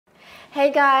Hey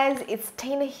guys, it's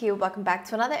Tina here. Welcome back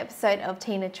to another episode of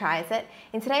Tina Tries It.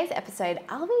 In today's episode,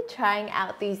 I'll be trying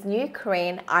out these new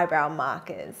Korean eyebrow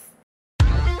markers.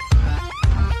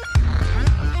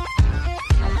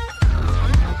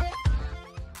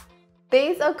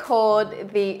 These are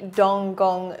called the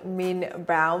Gong Minn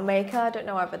brow maker. I don't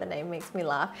know why, but the name makes me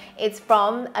laugh. It's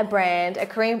from a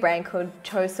Korean brand called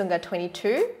Chosungah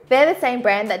 22. They're the same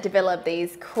brand that developed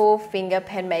these cool finger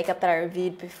pen makeup that I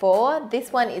reviewed before.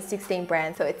 This one is 16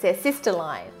 brand, so it's their sister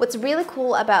line. What's really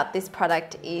cool about this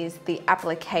product is the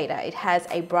applicator. It has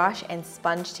a brush and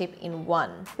sponge tip in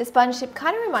one. The sponge tip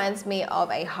kind of reminds me of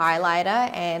a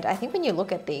highlighter, and I think when you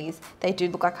look at these, they do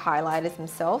look like highlighters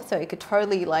themselves, so it could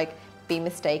totally be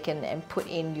mistaken and put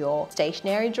in your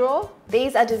stationery drawer.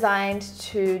 These are designed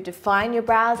to define your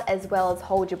brows as well as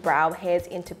hold your brow hairs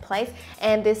into place,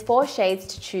 and there's 4 shades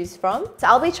to choose from. So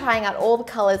I'll be trying out all the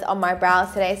colors on my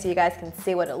brows today so you guys can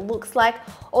see what it looks like.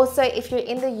 Also, if you're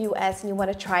in the US and you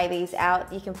want to try these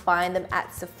out, you can find them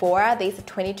at Sephora. These are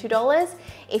 $22.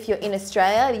 If you're in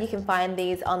Australia, you can find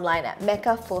these online at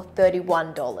Mecca for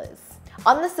 $31.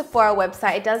 On the Sephora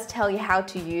website, it does tell you how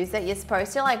to use it. You're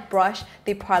supposed to brush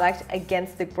the product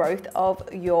against the growth of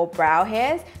your brow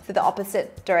hairs, so the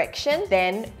opposite direction.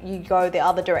 Then you go the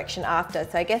other direction after.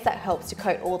 So I guess that helps to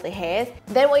coat all the hairs.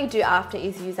 Then what you do after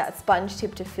is use that sponge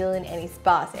tip to fill in any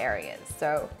sparse areas.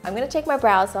 So I'm gonna take my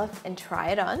brows off and try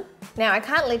it on. Now I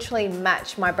can't literally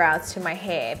match my brows to my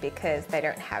hair because they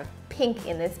don't have pink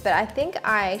in this, but I think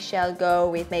I shall go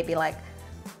with maybe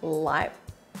light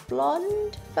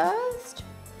blonde first.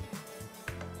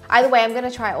 Either way, I'm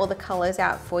gonna try all the colors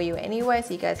out for you anyway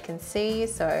so you guys can see,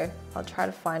 so I'll try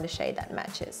to find a shade that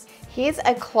matches. Here's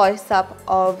a close-up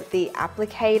of the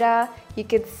applicator. You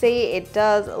can see it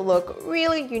does look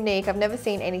really unique. I've never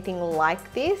seen anything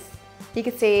like this. You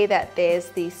can see that there's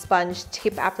the sponge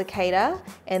tip applicator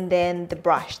and then the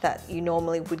brush that you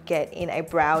normally would get in a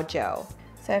brow gel.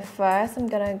 So first I'm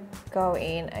gonna go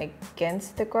in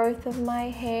against the growth of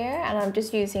my hair, and I'm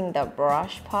just using the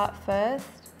brush part first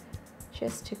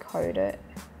just to coat it,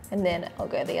 and then I'll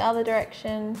go the other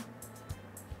direction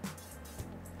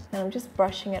and I'm just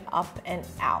brushing it up and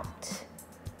out.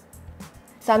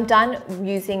 So I'm done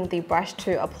using the brush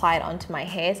to apply it onto my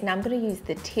hairs. Now I'm gonna use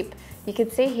the tip. You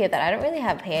can see here that I don't really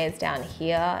have hairs down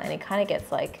here, and it kind of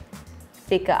gets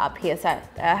thicker up here, so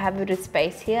I have a bit of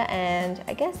space here, and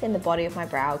I guess in the body of my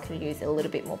brow I could use a little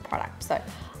bit more product. So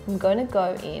I'm going to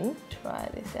go in, try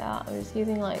this out. I'm just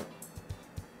using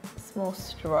small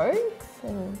strokes,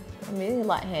 and I'm really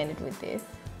light-handed with this.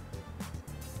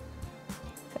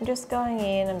 So I'm just going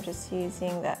in, I'm just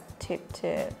using that tip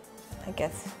to, I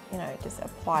guess, just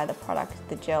apply the product,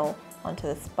 the gel, onto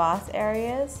the sparse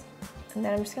areas. And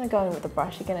then I'm just going to go in with the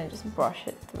brush again and just brush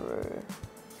it through.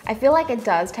 I feel like it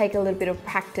does take a little bit of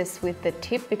practice with the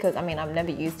tip because, I've never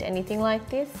used anything like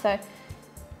this. So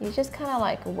you just kind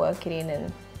of work it in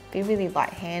and be really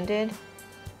light-handed.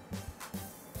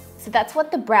 So that's what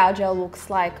the brow gel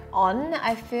looks like on.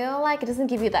 I feel like it doesn't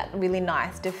give you that really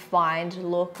nice defined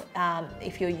look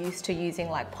if you're used to using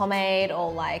pomade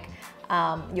or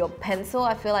your pencil.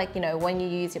 I feel like, when you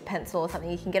use your pencil or something,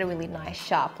 you can get a really nice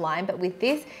sharp line, but with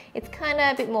this, it's kind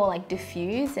of a bit more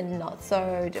diffused and not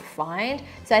so defined.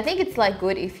 So I think it's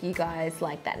good if you guys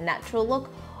like that natural look.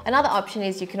 Another option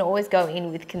is you can always go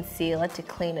in with concealer to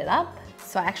clean it up.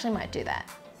 So I actually might do that.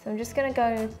 So I'm just gonna go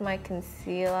in with my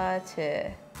concealer to,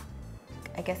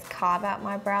 I guess, carve out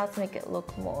my brows, make it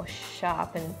look more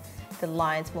sharp and the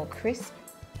lines more crisp.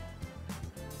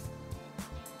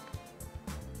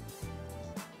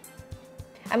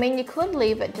 You could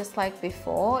leave it just like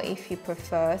before if you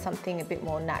prefer something a bit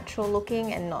more natural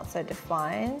looking and not so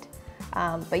defined.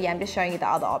 But yeah, I'm just showing you the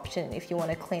other option if you want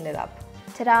to clean it up.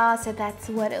 Ta-da! So that's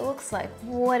what it looks like.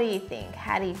 What do you think?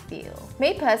 How do you feel?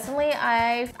 Me personally,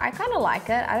 I kind of like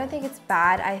it. I don't think it's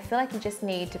bad. I feel like you just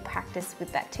need to practice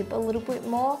with that tip a little bit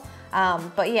more.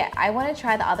 But yeah, I want to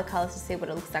try the other colors to see what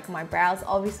it looks like on my brows.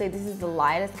 Obviously, this is the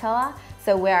lightest color.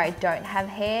 So where I don't have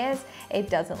hairs, it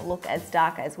doesn't look as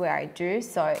dark as where I do.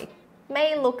 So it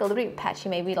may look a little bit patchy,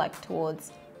 maybe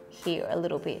towards here a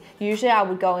little bit. Usually I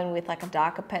would go in with a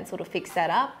darker pencil to fix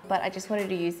that up, but I just wanted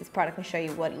to use this product and show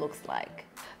you what it looks like.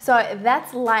 So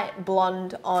that's light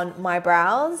blonde on my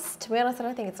brows. To be honest, I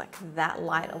don't think it's that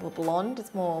light of a blonde.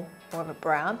 It's more of a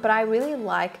brown, but I really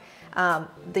like the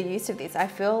use of this. I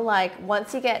feel like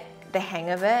once you get the hang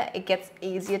of it, it gets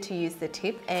easier to use the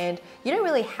tip, and you don't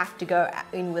really have to go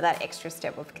in with that extra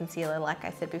step of concealer like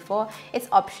I said before. It's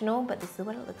optional, but this is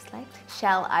what it looks like.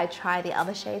 Shall I try the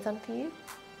other shades on for you?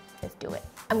 Let's do it.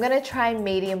 I'm gonna try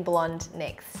medium blonde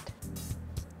next.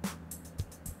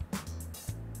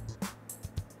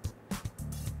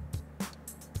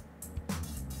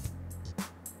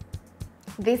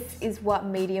 This is what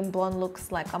medium blonde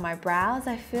looks like on my brows.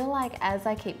 I feel like as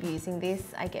I keep using this,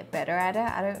 I get better at it.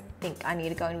 I don't think I need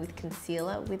to go in with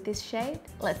concealer with this shade.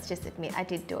 Let's just admit I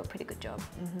did do a pretty good job.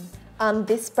 On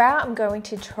this brow, I'm going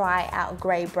to try out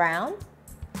grey brown.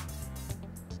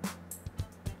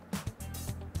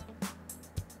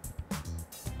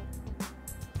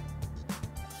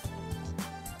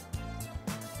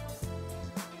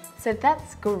 So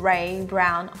that's grey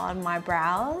brown on my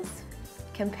brows.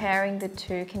 Comparing the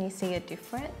two, can you see a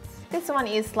difference? This one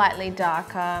is slightly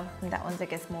darker, and that one's I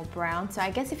guess more brown. So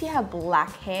I guess if you have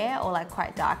black hair or like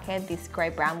quite dark hair, this grey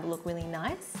brown will look really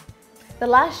nice. The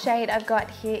last shade I've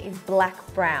got here is black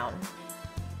brown.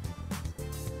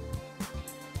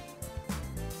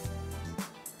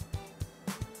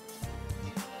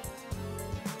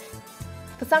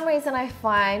 For some reason I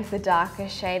find the darker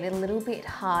shade a little bit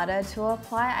harder to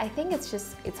apply. I think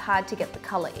it's hard to get the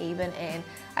color even, and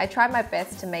I tried my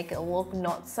best to make it look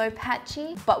not so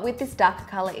patchy, but with this darker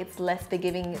color it's less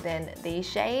forgiving than these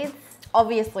shades.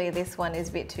 Obviously this one is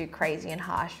a bit too crazy and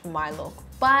harsh for my look,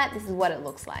 but this is what it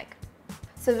looks like.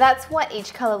 So that's what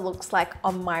each color looks like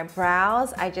on my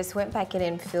brows. I just went back in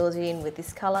and filled it in with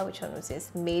this color. Which one was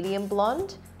this? Medium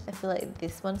blonde. I feel like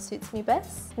this one suits me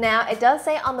best. Now it does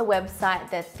say on the website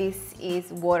that this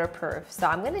is waterproof. So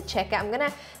I'm gonna check it. I'm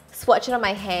gonna swatch it on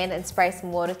my hand and spray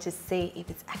some water to see if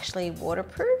it's actually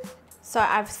waterproof. So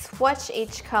I've swatched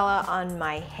each color on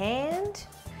my hand.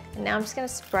 And now I'm just gonna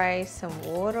spray some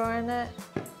water on it.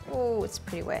 Oh, it's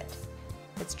pretty wet.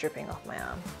 It's dripping off my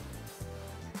arm.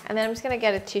 And then I'm just gonna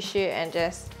get a tissue and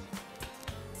just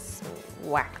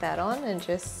whack that on and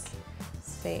just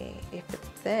see if it's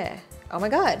there. Oh my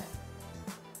God,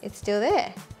 it's still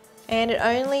there. And it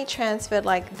only transferred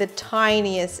like the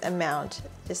tiniest amount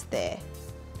just there.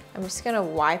 I'm just gonna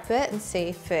wipe it and see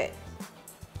if it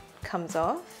comes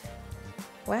off.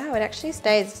 Wow, it actually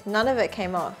stays, none of it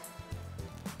came off.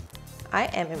 I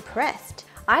am impressed.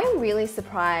 I am really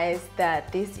surprised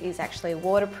that this is actually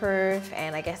waterproof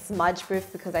and I guess smudge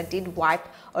proof, because I did wipe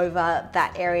over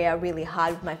that area really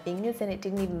hard with my fingers and it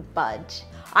didn't even budge.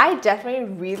 I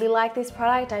definitely really like this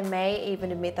product. I may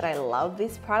even admit that I love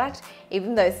this product,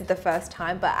 even though this is the first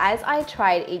time, but as I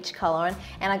tried each color on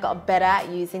and I got better at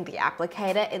using the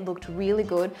applicator, it looked really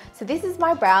good. So this is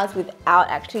my brows without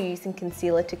actually using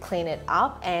concealer to clean it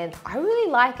up, and I really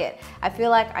like it. I feel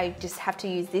like I just have to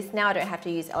use this now. I don't have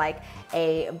to use like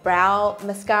a brow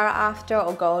mascara after,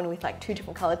 or go in with like 2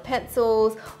 different colored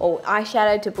pencils or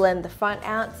eyeshadow to blend the front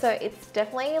out. So it's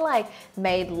definitely like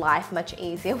made life much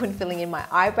easier when filling in my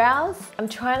eyebrows. I'm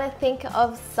trying to think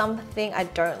of something I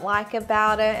don't like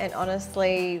about it, and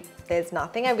honestly there's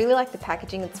nothing. I really like the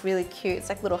packaging. It's really cute. It's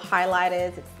like little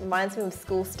highlighters. It reminds me of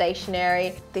school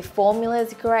stationery. The formula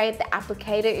is great. The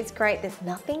applicator is great. There's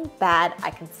nothing bad I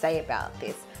can say about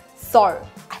this. So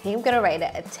I think I'm gonna rate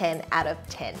it a 10 out of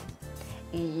 10.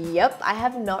 Yep, I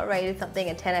have not rated something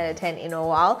a 10 out of 10 in a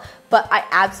while, but I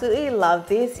absolutely love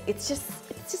this. It's just,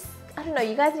 I don't know,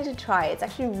 you guys need to try it. It's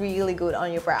actually really good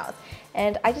on your brows.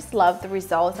 And I just love the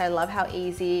results. I love how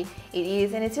easy it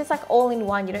is. And it's just like all in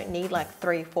one. You don't need like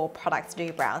 3-4 products to do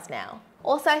your brows now.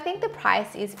 Also, I think the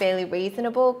price is fairly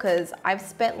reasonable, because I've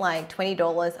spent like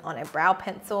 $20 on a brow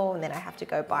pencil and then I have to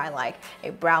go buy like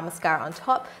a brow mascara on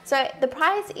top. So the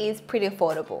price is pretty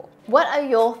affordable. What are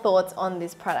your thoughts on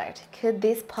this product? Could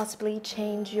this possibly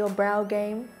change your brow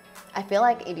game? I feel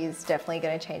like it is definitely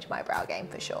going to change my brow game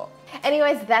for sure.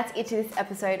 Anyways, that's it to this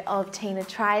episode of Tina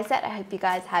Tries That. I hope you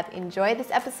guys have enjoyed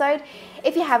this episode.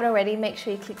 If you haven't already, make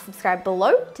sure you click subscribe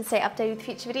below to stay updated with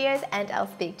future videos, and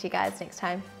I'll speak to you guys next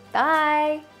time.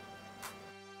 Bye!